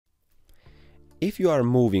if you are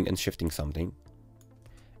moving and shifting something,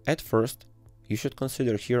 at first you should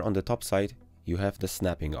consider here on the top side you have the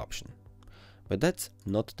snapping option. But that's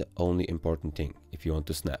not the only important thing if you want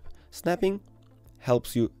to snap. Snapping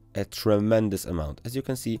helps you a tremendous amount. As you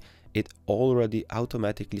can see, it already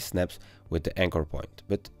automatically snaps with the anchor point,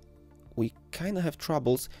 but we kind of have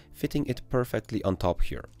troubles fitting it perfectly on top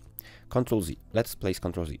here. Ctrl Z, let's place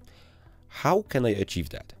Ctrl Z. How can I achieve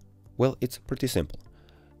that? Well, it's pretty simple.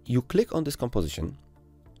 You click on this composition,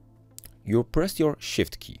 you press your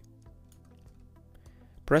Shift key.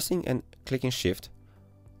 Pressing and clicking Shift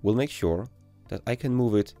will make sure that I can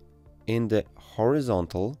move it in the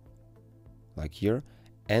horizontal, like here,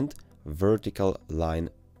 and vertical line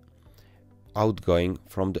outgoing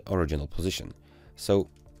from the original position. So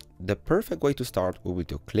the perfect way to start will be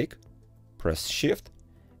to click, press Shift,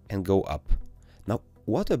 and go up. Now,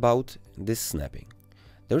 what about this snapping?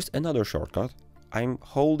 There's another shortcut. I'm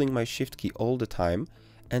holding my Shift key all the time,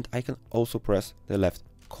 and I can also press the left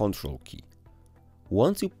Control key.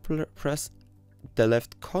 Once you press the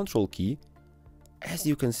left Control key, as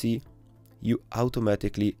you can see, you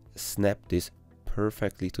automatically snap this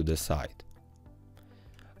perfectly to the side.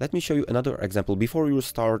 Let me show you another example before you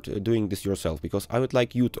start doing this yourself, because I would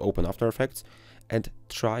like you to open After Effects and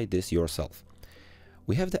try this yourself.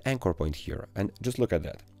 We have the anchor point here, and just look at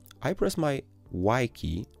that. I press my Y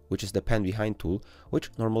key, which is the pen behind tool, which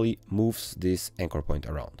normally moves this anchor point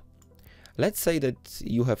around. Let's say that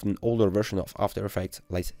you have an older version of After Effects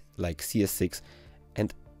like CS6,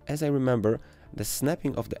 and as I remember, the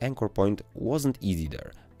snapping of the anchor point wasn't easy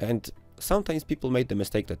there, and sometimes people made the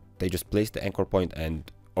mistake that they just placed the anchor point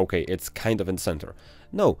and okay, it's kind of in the center.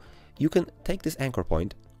 No, you can take this anchor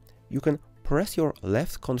point, you can press your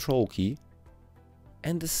left Control key,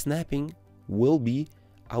 and the snapping will be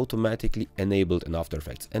automatically enabled in After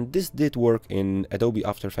Effects. And this did work in Adobe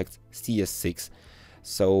After Effects CS6.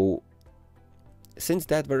 So since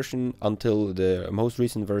that version until the most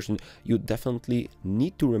recent version, you definitely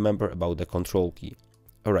need to remember about the Control key.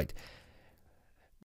 Alright,